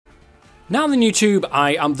Now then YouTube,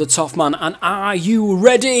 I am the Tough Man, and are you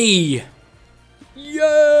ready?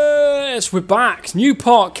 Yes, we're back.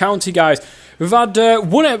 Newport County, guys. We've had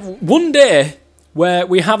one day where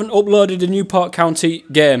we haven't uploaded a Newport County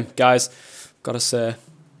game, guys. Gotta say,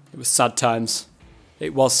 it was sad times.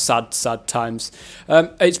 It was sad times.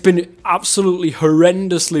 It's been absolutely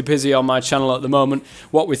horrendously busy on my channel at the moment.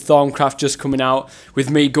 What with Thorncraft just coming out, with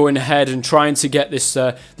me going ahead and trying to get this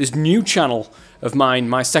this new channel of mine,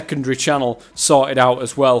 my secondary channel, sorted out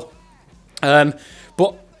as well.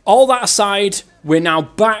 But all that aside, we're now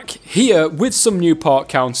back here with some Newport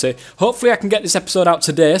County. Hopefully I can get this episode out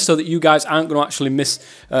today so that you guys aren't going to actually miss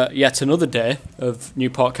yet another day of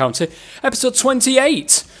Newport County. Episode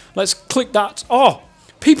 28. Let's click that. Oh,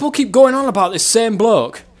 people keep going on about this same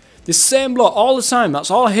bloke. This same bloke all the time. That's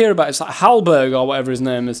all I hear about. It's like Halberg or whatever his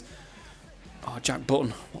name is. Oh, Jack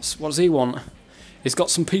Button. What does he want? He's got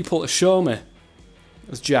some people to show me.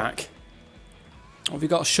 It's Jack. What have you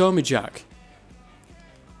got to show me, Jack?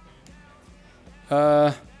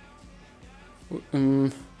 Who's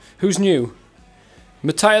new?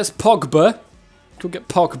 Matthias Pogba. Could get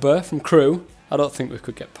Pogba from Crew. I don't think we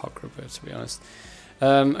could get Pogba, to be honest.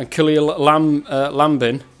 And Khalil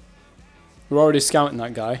Lambin. We're already scouting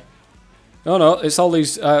that guy. No, it's all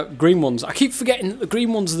these green ones. I keep forgetting that the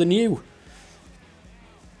green ones are the new.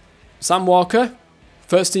 Sam Walker,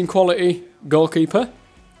 first team quality goalkeeper.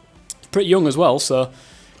 He's pretty young as well, so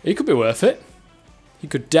he could be worth it. He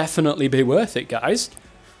could definitely be worth it, guys.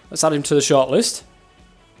 Let's add him to the shortlist.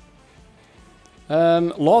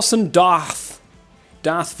 Lawson Darth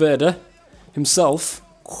Vader himself,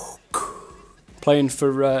 playing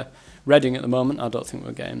for Reading at the moment. I don't think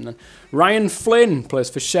we'll get him then. Ryan Flynn plays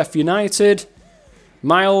for Sheffield United.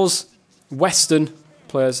 Miles Weston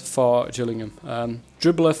plays for Gillingham.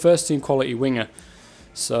 Dribbler, first team quality winger.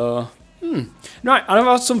 So, right. I've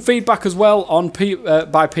had some feedback as well on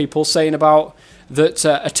by people saying about that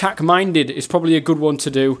attack-minded is probably a good one to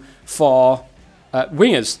do for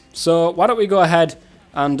wingers. So why don't we go ahead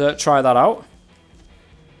and try that out.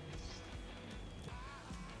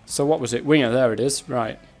 So what was it? Winger, there it is.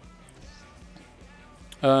 Right.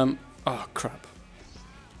 Oh, crap.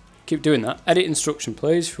 Keep doing that. Edit instruction,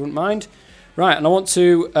 please, if you wouldn't mind. Right, and I want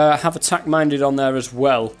to have attack-minded on there as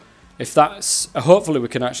well. If that's... hopefully we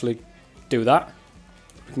can actually do that.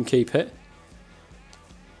 We can keep it.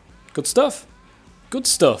 Good stuff. Good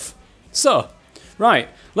stuff. So, right,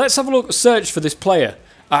 let's have a look, search for this player.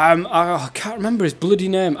 I can't remember his bloody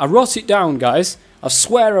name. I wrote it down, guys. I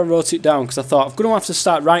swear I wrote it down because I thought I'm going to have to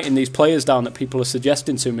start writing these players down that people are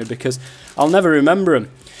suggesting to me because I'll never remember them.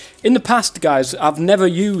 In the past, guys, I've never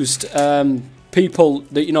used people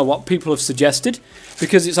that, you know, what people have suggested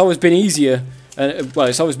because it's always been easier. Well,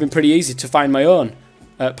 it's always been pretty easy to find my own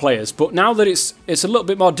players. But now that it's a little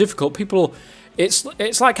bit more difficult, people...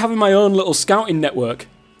 It's like having my own little scouting network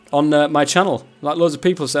on my channel. Like loads of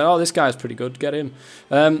people say, oh, this guy's pretty good, get him.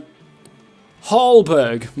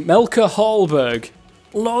 Hallberg, Melker Hallberg.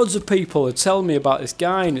 Loads of people are telling me about this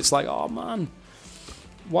guy, and it's like, oh man,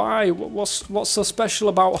 why? What's so special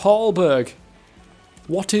about Hallberg?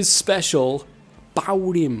 What is special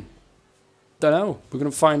about him? Don't know. We're going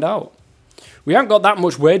to find out. We haven't got that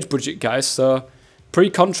much wage budget, guys, so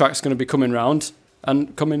pre-contract's going to be coming round.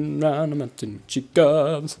 And coming round the mountain she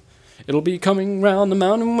comes. It'll be coming round the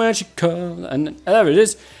mountain where she comes. And there it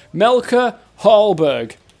is. Melker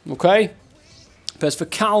Hallberg. Okay? Plays for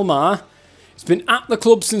Kalmar. He's been at the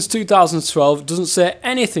club since 2012. Doesn't say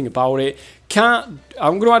anything about it. I'm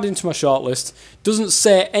going to add him to my shortlist. Doesn't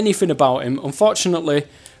say anything about him. Unfortunately,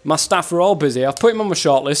 my staff are all busy. I've put him on my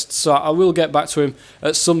shortlist, so I will get back to him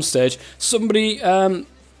at some stage. Somebody,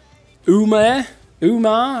 Umar.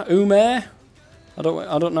 I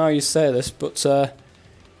don't know how you say this, but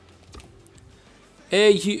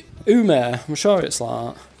Umar. I'm sure it's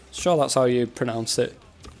like that. Sure that's how you pronounce it.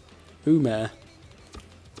 Umar.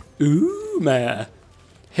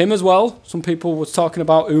 Him as well. Some people were talking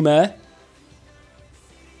about Umar.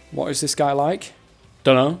 What is this guy like?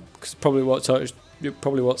 Don't know, because you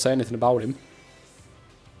probably won't say anything about him.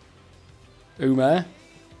 Umar.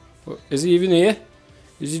 Is he even here?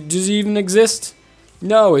 Does he even exist?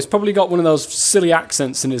 No, he's probably got one of those silly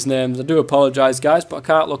accents in his names. I do apologise, guys, but I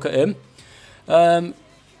can't look at him. And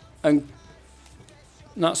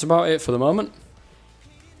that's about it for the moment.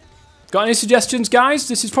 Got any suggestions, guys?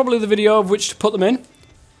 This is probably the video of which to put them in.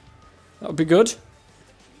 That would be good.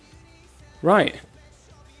 Right.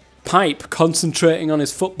 Pipe concentrating on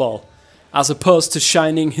his football as opposed to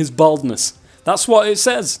shining his baldness. That's what it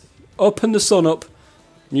says. Open the sun up.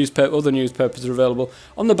 Other newspapers are available.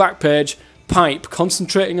 On the back page, pipe,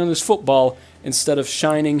 concentrating on his football instead of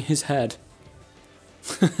shining his head.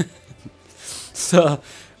 So,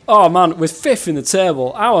 oh man, we're 5th in the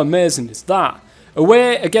table. How amazing is that?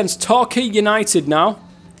 Away against Torquay United now.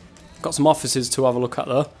 Got some offices to have a look at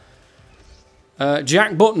though.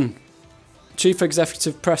 Jack Button, Chief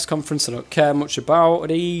Executive Press Conference. I don't care much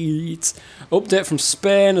about it. Update from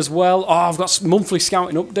Spain as well. Oh, I've got monthly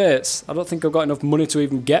scouting updates. I don't think I've got enough money to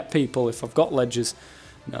even get people if I've got ledgers.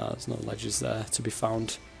 No, there's no ledgers there to be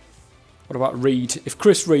found. What about Reed? If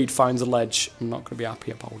Chris Reed finds a ledge, I'm not going to be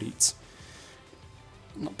happy about it.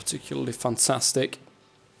 Not particularly fantastic.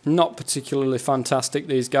 Not particularly fantastic,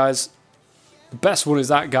 these guys. The best one is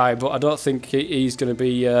that guy, but I don't think he's going to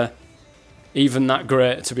be even that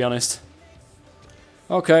great, to be honest.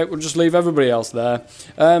 Okay, we'll just leave everybody else there.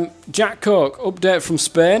 Jack Coke, update from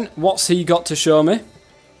Spain. What's he got to show me?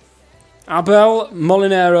 Abel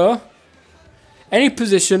Molinero. Any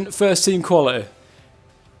position, first team quality.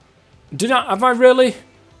 Have I really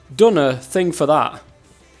done a thing for that?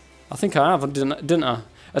 I think I have, didn't I?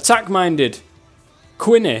 Attack minded.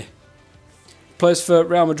 Quinny. Plays for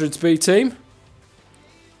Real Madrid's B team.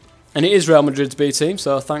 And it is Real Madrid's B team,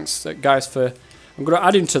 so thanks guys for... I'm going to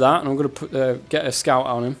add him to that, and I'm going to get a scout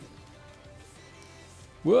on him.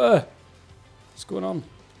 Whoa! What's going on?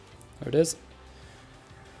 There it is.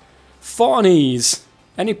 Fornies.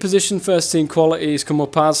 Any position, first team qualities come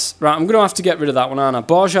up as... Right, I'm going to have to get rid of that one, aren't I?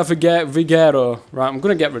 Borja Viguero. Right, I'm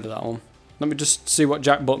going to get rid of that one. Let me just see what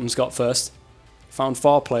Jack Button's got first. Found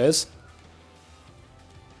 4 players.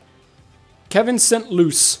 Kevin St.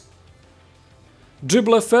 Luce.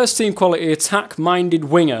 Dribbler, first team quality, attack-minded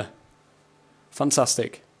winger.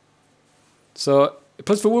 Fantastic. So, it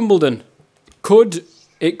plays for Wimbledon.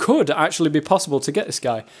 It could actually be possible to get this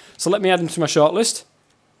guy. So let me add him to my shortlist.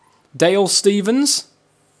 Dale Stevens.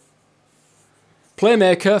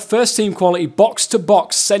 Playmaker, first team quality,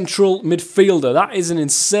 box-to-box central midfielder. That is an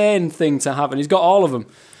insane thing to have, and he's got all of them,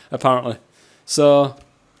 apparently. So,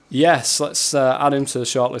 yes, let's add him to the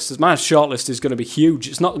shortlist. My shortlist is going to be huge.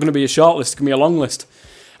 It's not going to be a shortlist, it's going to be a long list.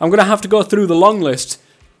 I'm going to have to go through the long list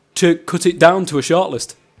to cut it down to a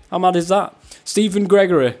shortlist. How mad is that? Stephen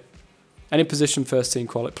Gregory. Any position, first team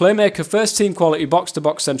quality. Playmaker, first team quality,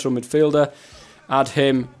 box-to-box central midfielder. Add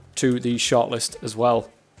him to the shortlist as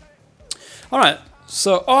well. Alright,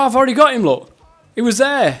 so... Oh, I've already got him, look. He was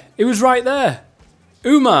there. He was right there.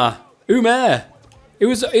 Umair.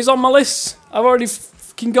 He's on my list. I've already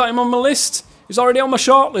fucking got him on my list. He's already on my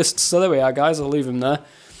shortlist. So there we are, guys. I'll leave him there.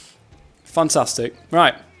 Fantastic.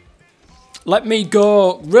 Right. Let me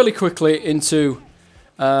go really quickly into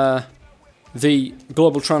the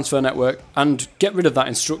Global Transfer Network and get rid of that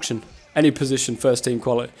instruction. Any position, first team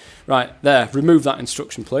quality. Right, there. Remove that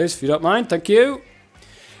instruction, please, if you don't mind. Thank you.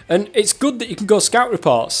 And it's good that you can go scout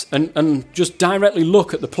reports and just directly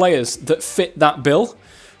look at the players that fit that bill.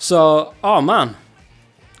 So, oh man.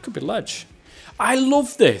 Could be ledge. I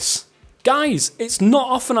love this. Guys, it's not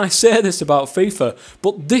often I say this about FIFA,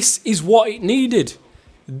 but this is what it needed.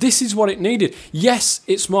 This is what it needed. Yes,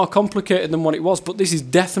 it's more complicated than what it was, but this is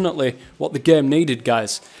definitely what the game needed,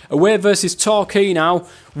 guys. Away versus Torquay now.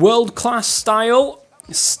 World-class style.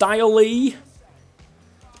 Style-y.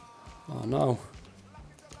 Oh, no.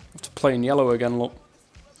 I have to play in yellow again, look.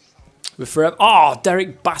 We're forever. Oh,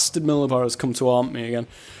 Derek Bastard Millibor has come to haunt me again.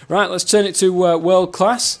 Right, let's turn it to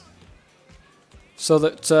world-class. So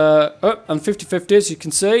that... oh, and 50-50, as you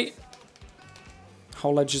can see.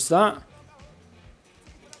 How ledge is that?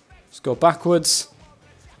 Let's go backwards.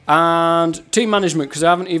 And team management, because I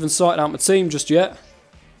haven't even sorted out my team just yet.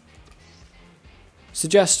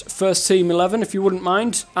 Suggest first team 11, if you wouldn't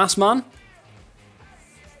mind. Assman.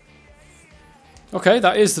 Okay,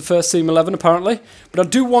 that is the first team 11, apparently. But I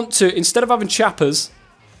do want to, instead of having Chappers,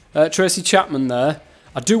 Tracy Chapman there,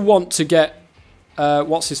 I do want to get,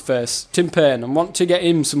 what's his face? Tim Payne. I want to get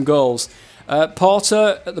him some goals.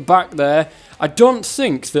 Porter at the back there. I don't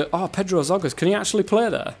think that... Oh, Pedro Zogas, can he actually play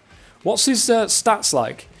there? What's his stats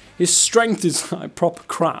like? His strength is like proper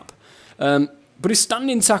crap. But his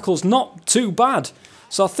standing tackle's not too bad.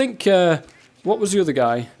 So I think... what was the other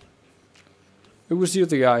guy? Who was the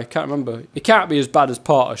other guy? I can't remember. He can't be as bad as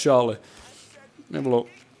Porter, surely. Have a look.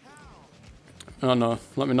 Oh no,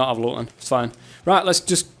 let me not have a look then. It's fine. Right, let's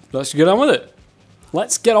get on with it.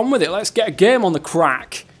 Let's get on with it. Let's get a game on the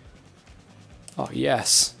crack. Oh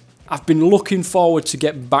yes. I've been looking forward to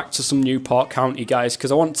get back to some Newport County, guys,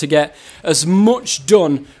 because I want to get as much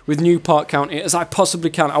done with Newport County as I possibly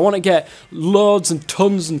can. I want to get loads and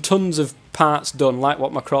tons of parts done, like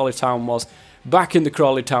what my Crawley Town was. Back in the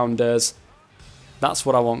Crawley Town days. That's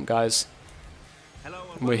what I want, guys. And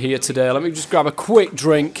we're here today. Let me just grab a quick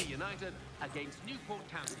drink.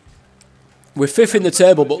 We're fifth in the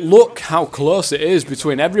table, but look how close it is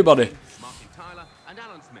between everybody.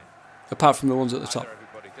 Apart from the ones at the top.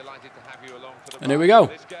 And here we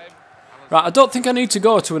go. Right, I don't think I need to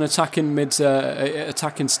go to an attacking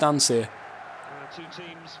attacking stance here. Two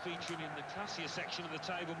teams featuring in the classier section of the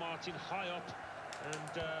table, Martin, high up,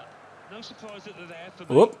 and no surprise that they're there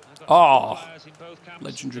for me. Oh,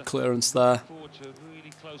 legendary clearance there.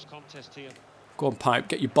 Really close contest here. Go on, Pipe,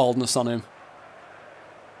 get your baldness on him.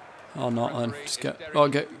 Or not then, just get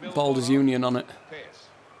Baldur's Union on it.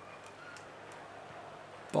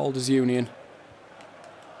 Baldur's Union.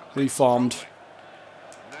 Reformed.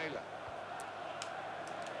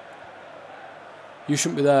 You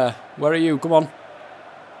shouldn't be there. Where are you? Come on.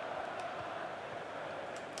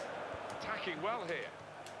 Attacking well here.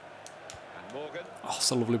 And Morgan. Oh,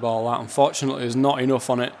 it's a lovely ball that. Unfortunately, there's not enough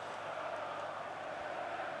on it.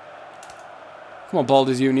 Come on,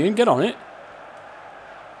 Baldur's Union, get on it.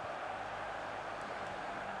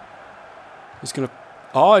 He's gonna.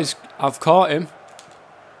 Oh, I've caught him.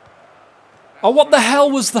 Oh, what the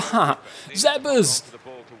hell was that? Zebbers!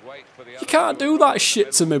 You can't do that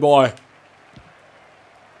shit to me, boy.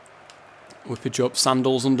 Whippage up,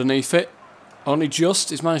 Sandals underneath it. Only just.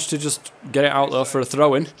 He's managed to just get it out there for a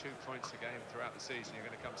throw-in. 2 points a game throughout the season. You're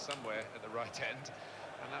going to come somewhere at the right end.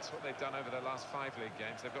 And that's what they've done over their last 5 league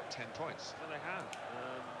games. They've got 10 points. Well, they have.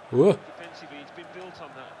 Defensively, it's been built on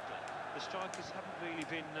that. The strikers haven't really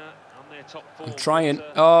been on their top form. I'm trying.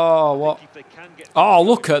 Oh, what? Oh,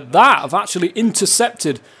 look at that. I've actually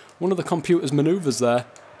intercepted one of the computer's manoeuvres there.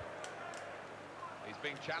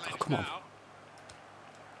 Oh, come on.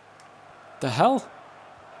 The hell?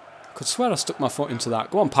 I could swear I stuck my foot into that.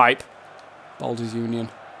 Go on, Pipe. Baldur's Union.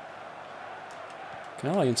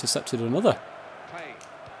 I intercepted another.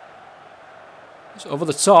 It's over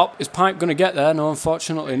the top. Is Pipe going to get there? No,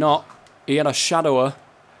 unfortunately not. He had a shadower.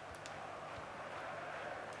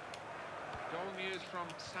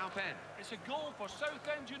 It's a goal for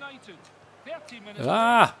Southend United. 30 minutes.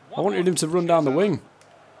 Ah! I wanted him to run down the wing.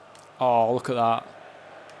 Oh, look at that.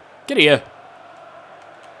 Get here.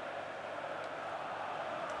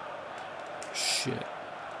 Shit.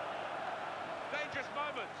 Dangerous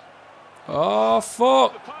moment. Oh,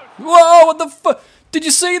 fuck. Whoa, what the fuck? Did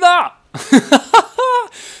you see that?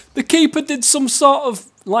 The keeper did some sort of,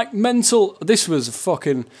 like, mental... This was a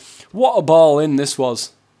fucking... What a ball in this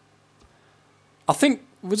was. I think...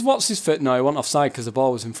 What's his fit? No, he went offside because the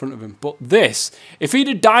ball was in front of him. But this... If he'd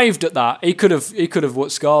have dived at that, he could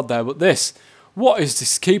have scored there. But this... What is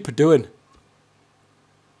this keeper doing?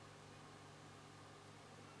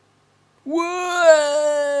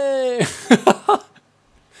 Way! That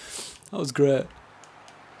was great.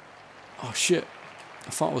 Oh shit!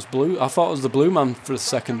 I thought it was blue. I thought it was the blue man for a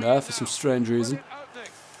second there for some strange reason.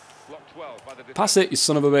 Pass it, you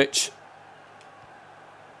son of a bitch!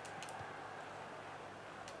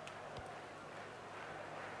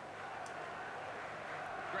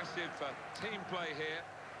 Aggressive team play here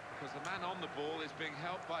because the man on the ball is being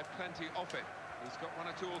helped by plenty of it. He's got 1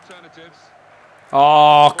 or 2 alternatives.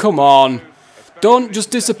 Oh, come on. Don't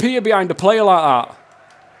just disappear behind a player like that.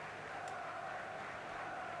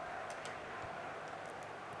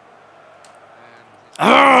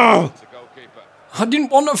 Oh! I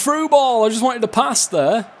didn't want a through ball. I just wanted to pass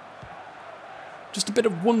there. Just a bit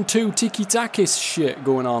of 1-2 tiki-taki shit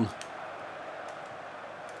going on.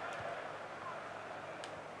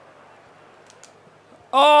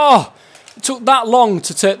 Oh! It took that long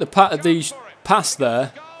to take the pass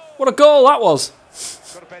there. What a goal that was.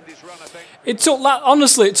 It took that,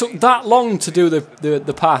 honestly, it took that long to do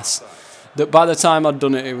the pass that by the time I'd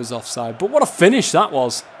done it, it was offside. But what a finish that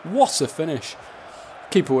was. What a finish.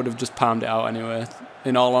 Keeper would have just palmed it out anyway,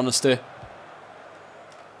 in all honesty.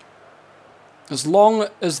 As long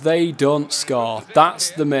as they don't score,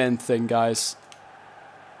 that's the main thing, guys.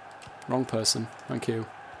 Wrong person. Thank you.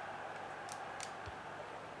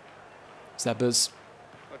 Zebbers.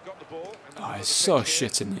 Oh, he's so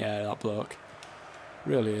shit in the air, that bloke.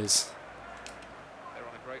 Really is. They're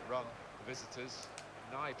on a great run. The visitors,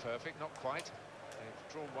 nigh perfect, not quite.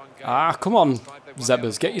 They've drawn one game. Ah, come on,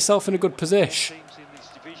 Zebbers, get yourself in a good position.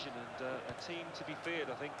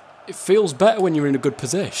 It feels better when you're in a good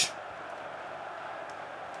position.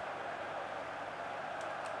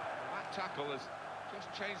 That tackle has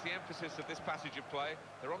just changed the emphasis of this passage of play.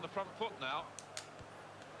 They're on the front foot now.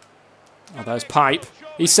 Oh, there's Pipe.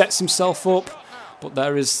 He sets himself up, but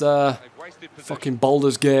there is fucking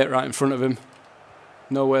Baldur's Gate right in front of him.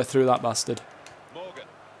 No way through that bastard.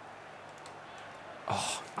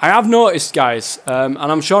 Oh, I have noticed, guys, and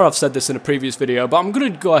I'm sure I've said this in a previous video, but I'm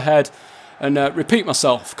going to go ahead and repeat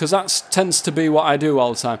myself, because that tends to be what I do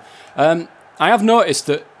all the time. I have noticed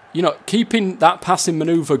that, you know, keeping that passing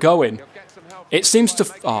manoeuvre going, it seems to...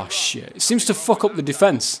 Oh, shit. It seems to fuck up the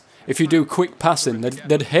defence. If you do quick passing,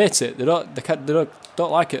 they'd hate it. They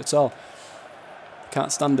don't like it at all.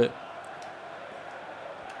 Can't stand it.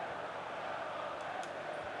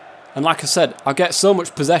 And like I said, I get so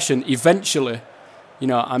much possession, eventually, you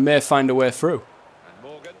know, I may find a way through. And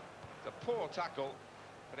Morgan, the poor tackle,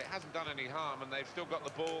 but it hasn't done any harm, and they've still got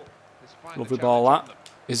the ball. Lovely ball, that.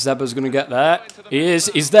 Is Zeba's going to get there? He is.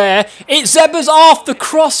 He's there. It's Zeba's off the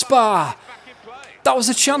crossbar. That was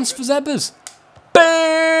a chance for Zeba's.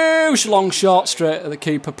 Boosh! Long shot straight at the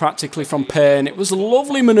keeper, practically from pain. It was a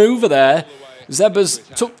lovely manoeuvre there. Zeba's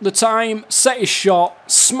took the time, set his shot,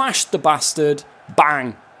 smashed the bastard.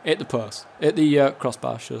 Bang! Hit the post. Hit the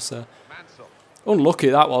crossbar, should I say. Unlucky,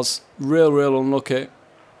 that was. Real unlucky.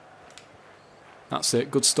 That's it.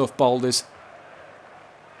 Good stuff, Baldies.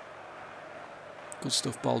 Good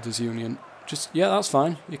stuff, Baldies Union. Just, yeah, that's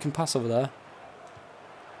fine. You can pass over there.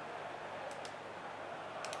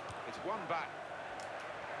 It's one back.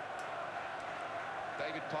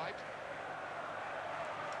 David Pipe.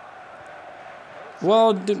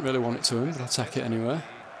 Well, didn't really want it to him, but I'll take it anyway.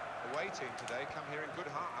 The away team today come here in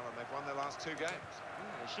good heart, Alan. They've won their last 2 games.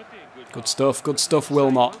 Good stuff,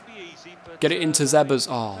 Wilmot. Get it into Zeba's.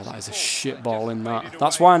 Oh, that is a shit ball in that.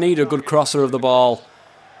 That's why I need a good crosser of the ball.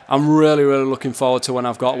 I'm really looking forward to when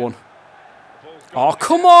I've got one. Oh,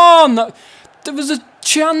 come on! There was a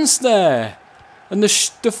chance there. And the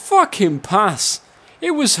fucking pass.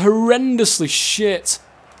 It was horrendously shit.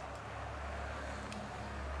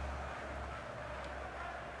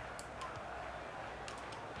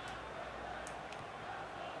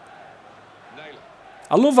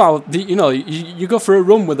 I love how, you know, you go for a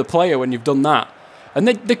run with a player when you've done that. And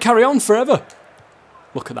they carry on forever.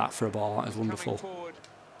 Look at that for a ball. That is wonderful.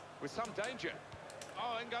 With some danger.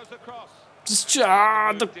 Oh, in goes the cross. Just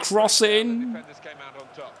the crossing. Defenders came out on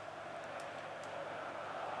top.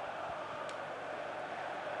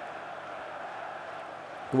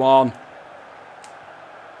 Go on.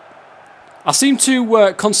 I seem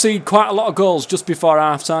to concede quite a lot of goals just before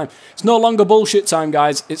half-time. It's no longer bullshit time,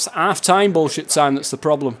 guys. It's half-time bullshit time that's the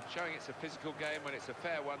problem. Showing it's a physical game when it's a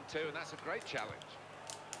fair one too, and that's a great challenge.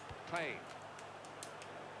 Payne.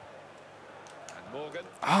 And Morgan.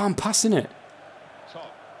 Oh, I'm passing it.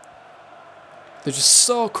 Top. They're just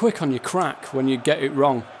so quick on your crack when you get it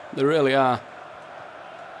wrong. They really are.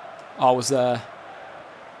 Oh, I was there.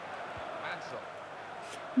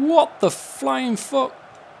 What the flying fuck?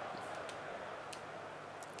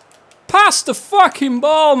 Pass the fucking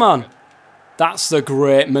ball, man. That's the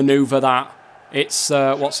great manoeuvre, that. It's,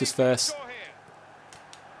 what's his face?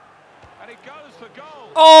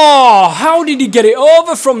 Oh, how did he get it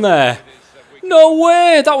over from there? No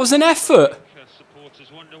way, that was an effort.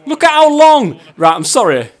 Look at how long. Right,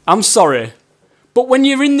 I'm sorry. But when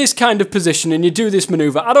you're in this kind of position and you do this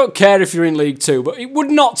manoeuvre, I don't care if you're in League 2, but it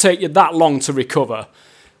would not take you that long to recover.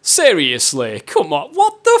 Seriously, come on,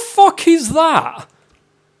 what the fuck is that?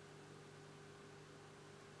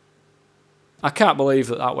 I can't believe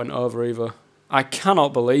that went over either. I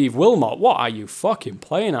cannot believe. Wilmot, what are you fucking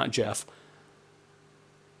playing at, Jeff?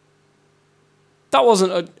 That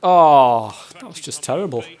wasn't a... Oh, that was just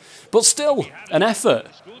terrible. But still, an effort.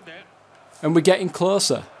 And we're getting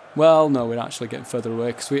closer. Well, no, we're actually getting further away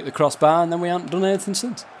because we hit the crossbar and then we haven't done anything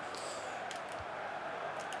since.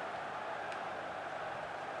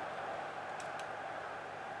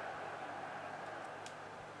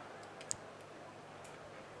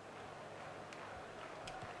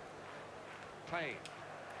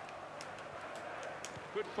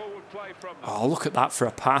 Good forward play from them. Oh, look at that for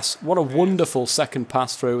a pass. What a wonderful second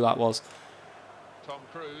pass through that was. Tom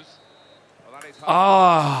Cruise.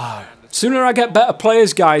 Ah, sooner I get better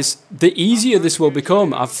players, guys, the easier this will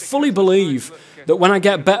become. I fully believe that when I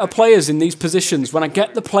get better players in these positions, when I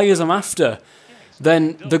get the players I'm after,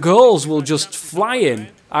 then the goals will just fly in.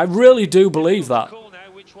 I really do believe that.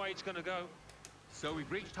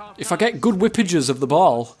 If I get good whippages of the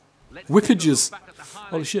ball, whippages,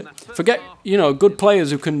 holy shit. If I get, you know, good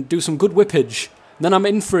players who can do some good whippage, then I'm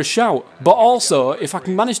in for a shout. But also, if I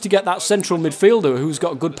can manage to get that central midfielder who's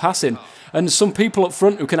got good passing, and some people up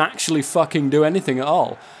front who can actually fucking do anything at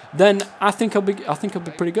all, then I think I'll be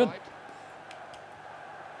pretty good.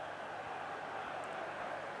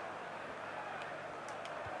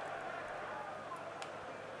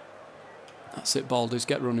 That's it, Baldies.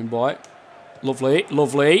 Get running, boy. Lovely,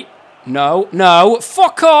 lovely. No, no,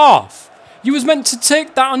 fuck off! You was meant to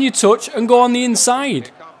take that on your touch and go on the inside.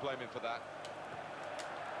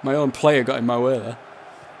 My own player got in my way there.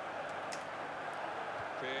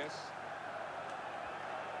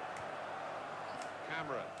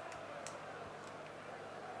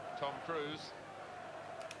 Tom Cruise.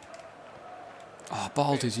 Oh,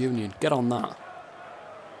 Baldy's Union. Get on that.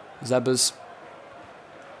 Zebbers.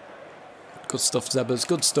 Good stuff, Zebbers.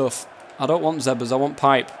 Good stuff. I don't want Zebbers. I want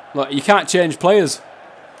pipe. Look, you can't change players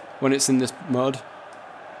when it's in this mode.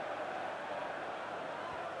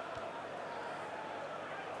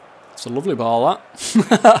 It's a lovely ball,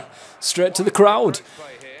 that. Straight to the crowd.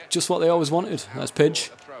 Just what they always wanted. That's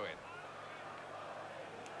Pidge.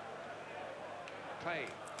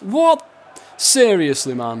 What?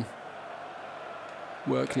 Seriously, man.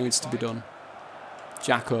 Work needs to be done.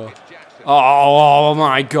 Jacko. Oh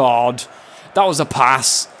my God. That was a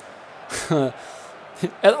pass.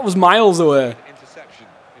 That was miles away. Interception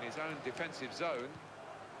in his own defensive zone.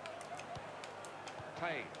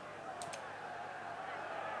 Play.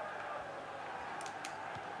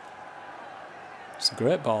 It's a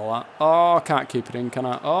great ball, that. Oh, I can't keep it in, can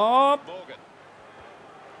I? Oh.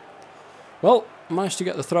 Well, managed to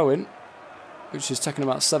get the throw in, which has taken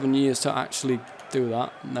about 7 years to actually do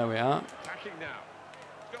that. And there we are.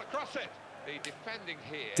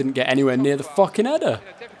 Didn't get anywhere near the fucking header.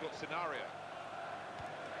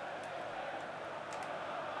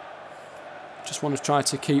 Just want to try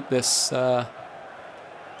to keep this.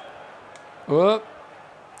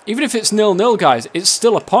 Even if it's 0-0, guys, it's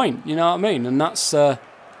still a point. You know what I mean? And that's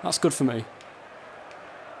good for me.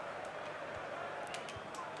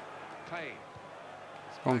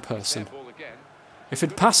 Wrong person. If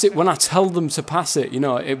he'd pass it when I tell them to pass it, you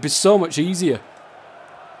know, it'd be so much easier.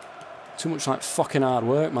 Too much like fucking hard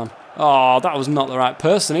work, man. Oh, that was not the right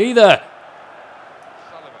person either.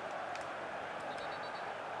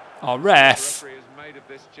 Oh, ref.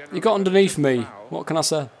 You got underneath me. What can I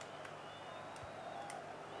say?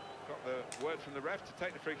 Got the word from the ref to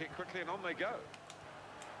take the free kick quickly, and on they go.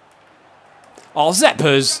 Oh,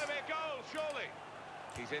 Zeppers.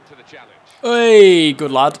 He's into the challenge. Hey,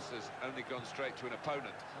 good lad. Only gone straight to an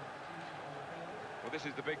opponent. Well, this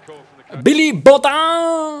is the big call from the coach. Billy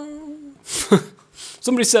Bodin.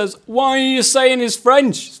 Somebody says, why are you saying he's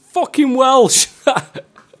French? It's fucking Welsh.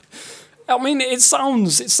 I mean, it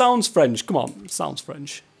sounds French. Come on, it sounds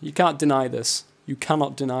French. You can't deny this. You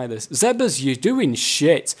cannot deny this. Zebbers, you're doing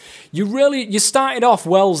shit. You started off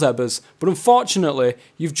well, Zebbers, but unfortunately,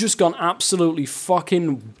 you've just gone absolutely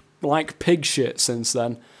fucking like pig shit since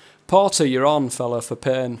then. Porter, you're on, fella, for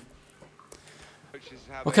pain.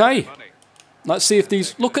 Okay. Let's see if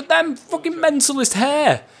these... Look at them fucking mentalist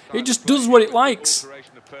hair. It just does what it likes.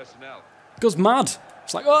 It goes mad.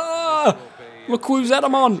 It's like, ah! Look whose head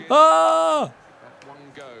I'm on. Ah! One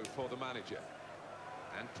go for the manager.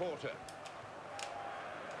 And Porter.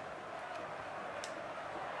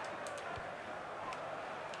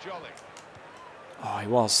 Jolly. Oh, he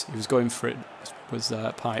was. He was going for it. It was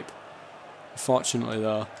pipe. Unfortunately,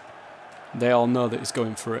 though, they all know that he's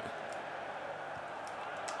going for it.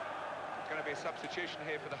 Going to be a substitution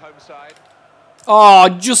here for the home side. Oh,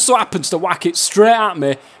 just so happens to whack it straight at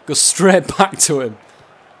me. Goes straight back to him.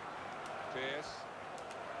 Fierce.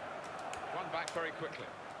 One back very quickly.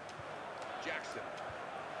 Jackson.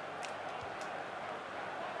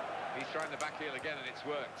 He's trying the back heel again, and it's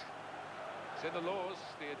worked. It's in the laws.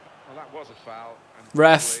 Well, that was a foul.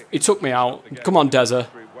 Ref, he took me out. Come on, Deza.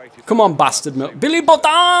 Come on, bastard. Billy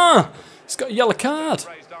Bodin! He's got a yellow card.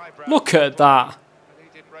 Look at that.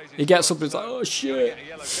 He gets up and he's like, oh, shit.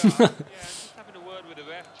 Yeah, just having a word with the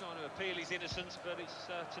ref, trying to appeal his innocence, but it's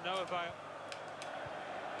to no avail.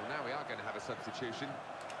 Well, now we are going to have a substitution.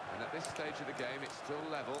 And at this stage of the game, it's still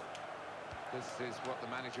level. This is what the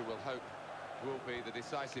manager will hope will be the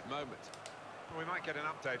decisive moment. We might get an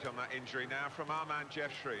update on that injury now from our man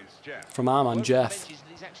Jeff Shreves. Jeff. From our man Jeff.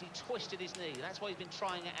 He's actually twisted his knee. That's why he's been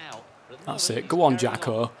trying it out. That's it. Go on,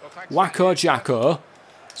 Jacko. Wacko, Jacko.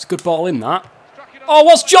 It's a good ball in that. Oh,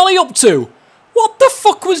 what's Jolly up to? What the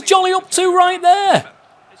fuck was Jolly up to right there?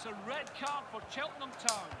 It's a red card for Cheltenham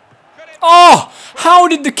Town. Oh, how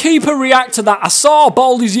did the keeper react to that? I saw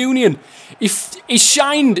Baldy's Union. He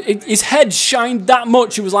shined, his head shined that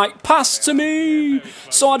much. He was like, pass to me.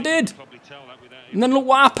 So I did. And then look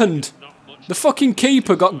what happened. The fucking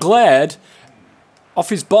keeper got glared off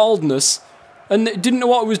his baldness and didn't know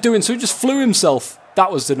what he was doing, so he just flew himself.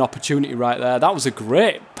 That was an opportunity right there. That was a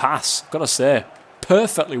great pass, gotta say.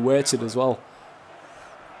 Perfectly weighted as well.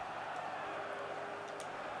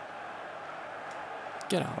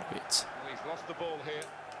 Get out of it.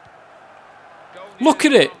 Look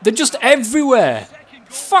at it. They're just everywhere.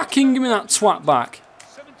 Fucking give me that twat back.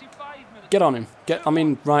 Get on him.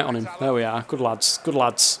 Right on him. There we are. Good lads. Good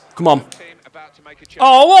lads. Come on.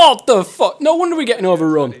 Oh, what the fuck? No wonder we're getting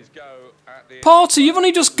overrun. Porter, you've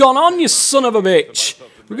only just gone on, you son of a bitch.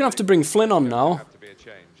 We're going to have to bring Flynn on now.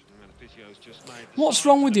 What's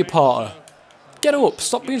wrong with you, Porter? Get up.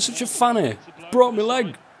 Stop being such a fanny. Broke my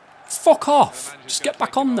leg. Fuck off. Just get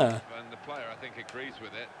back on there. And the player, I think, agrees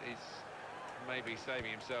with it. He's maybe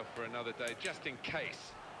saving himself for another day, just in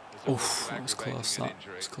case. Oof, that was close. That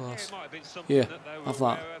was close. It might have been something Yeah, that they were have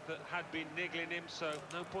aware that. of that had been niggling him, so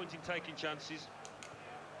no point in taking chances.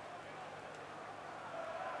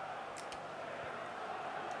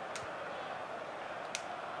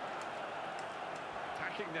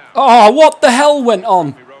 Attacking now. Oh, what the hell went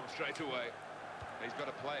on? He rolled straight away. He's got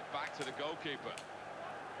to play it back to the goalkeeper.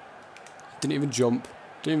 Didn't even jump.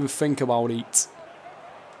 Didn't even think about it.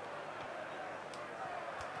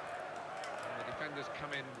 And the defenders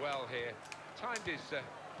come in well here. Timed his.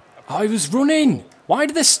 Oh, he was running. Why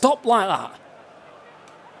did they stop like that?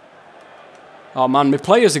 Oh man, my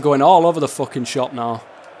players are going all over the fucking shop now.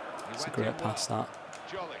 It's a great pass, that.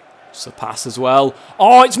 Jolly. It's a pass as well.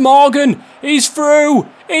 Oh, it's Morgan. He's through.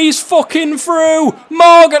 He's fucking through.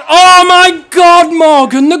 Morgan. Oh my God,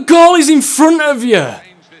 Morgan. The goal is in front of you.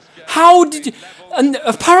 How did you... And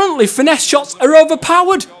apparently finesse shots are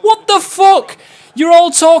overpowered. What the fuck? You're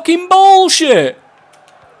all talking bullshit.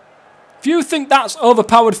 If you think that's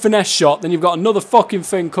overpowered finesse shot, then you've got another fucking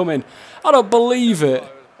thing coming. I don't believe it.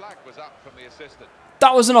 Flag was up from the assistant.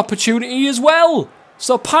 That was an opportunity as well.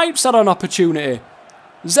 So Pipes had an opportunity.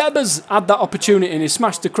 Zeba's had that opportunity and he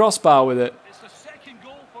smashed the crossbar with it.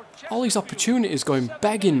 All these opportunities going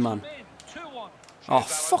begging, man. Oh,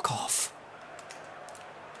 fuck off.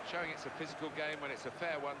 Showing it's a physical game when it's a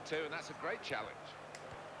fair one too, and that's a great challenge.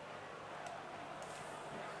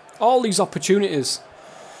 All these opportunities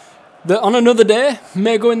that on another day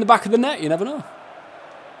may go in the back of the net, you never know.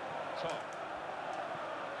 Top.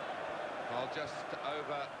 Well, just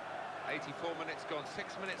over 84 minutes gone,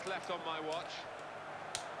 6 minutes left on my watch.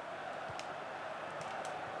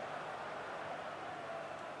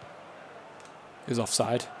 He was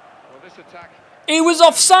offside. Well, this attack... He was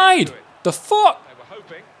offside! The fuck? They were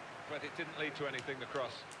hoping, but it didn't lead to anything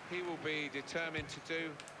across. He will be determined to do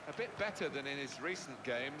a bit better than in his recent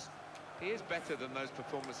games. He is better than those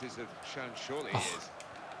performances have shown, surely he is.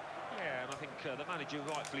 Yeah, and I think the manager,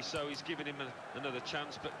 rightfully so, he's given him another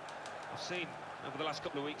chance, but I've seen over the last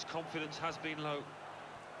couple of weeks, confidence has been low.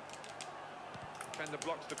 Defender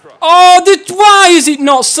blocks the cross. Oh, why is it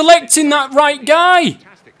not selecting that right guy?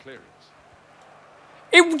 Fantastic clearance.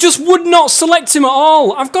 It just would not select him at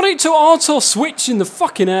all. I've got it to auto switch in the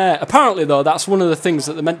fucking air. Apparently, though, that's one of the things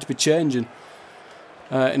that they're meant to be changing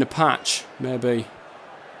in a patch, maybe.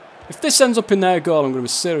 If this ends up in their goal, I'm going to be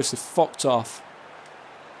seriously fucked off.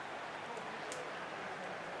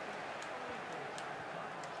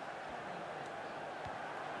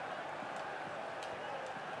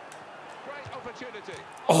 Great opportunity.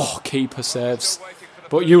 Oh, keeper saves.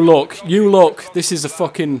 But you look. This is a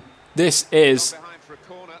fucking... This is Behind for a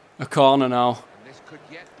corner. a corner now. And this could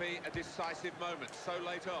yet be a decisive moment so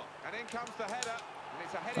late on. And in comes the header. And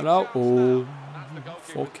it's a heading Hello. chance Oh, now. That's the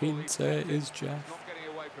goalkeeper's fucking ball. He's tear kept is it. Jeff. Not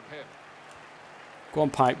getting away from him. Go on,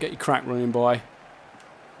 Pipe. Get your crack running, boy.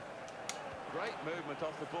 Great movement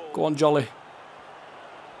off the ball. Go on, Jolly.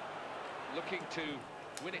 Looking to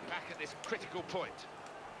win it back at this critical point.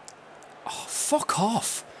 Oh, fuck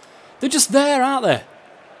off. They're just there, aren't they?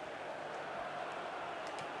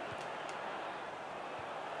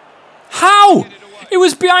 How? It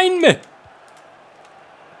was behind me. And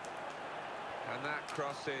that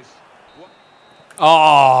cross is...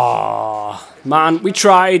 Oh, man, we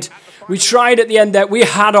tried. We tried at the end there. We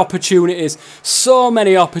had opportunities. So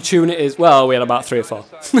many opportunities. Well, we had about 3 or 4.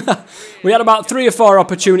 We had about 3 or 4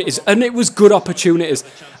 opportunities, and it was good opportunities.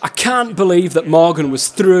 I can't believe that Morgan was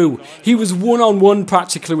through. He was one-on-one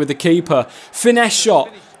practically with the keeper. Finesse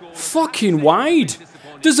shot. Fucking wide.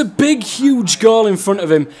 There's a big, huge goal in front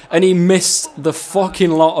of him, and he missed the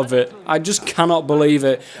fucking lot of it. I just cannot believe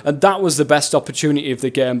it. And that was the best opportunity of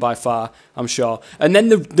the game by far, I'm sure. And then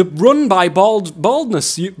the run by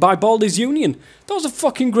Baldy's Union. That was a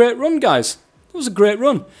fucking great run, guys. That was a great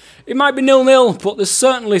run. It might be 0-0, but there's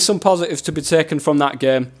certainly some positives to be taken from that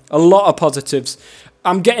game. A lot of positives.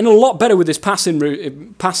 I'm getting a lot better with this passing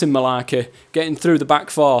malarkey, getting through the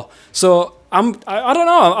back 4. So... I don't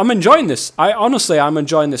know, I'm enjoying this. Honestly, I'm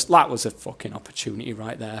enjoying this. That was a fucking opportunity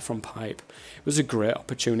right there from Pipe. It was a great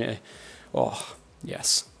opportunity. Oh,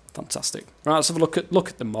 yes. Fantastic. Right, let's have a look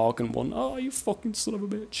at the Morgan one. Oh, you fucking son of a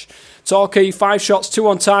bitch. Torquay, 5 shots, 2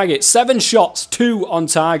 on target. 7 shots, 2 on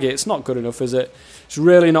target. It's not good enough, is it? It's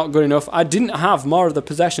really not good enough. I didn't have more of the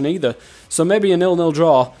possession either. So maybe a 0-0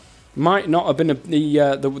 draw might not have been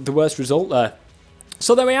the worst result there.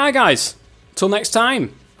 So there we are, guys. Till next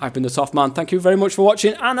time. I've been the Toff Man. Thank you very much for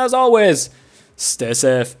watching, and as always, stay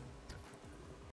safe.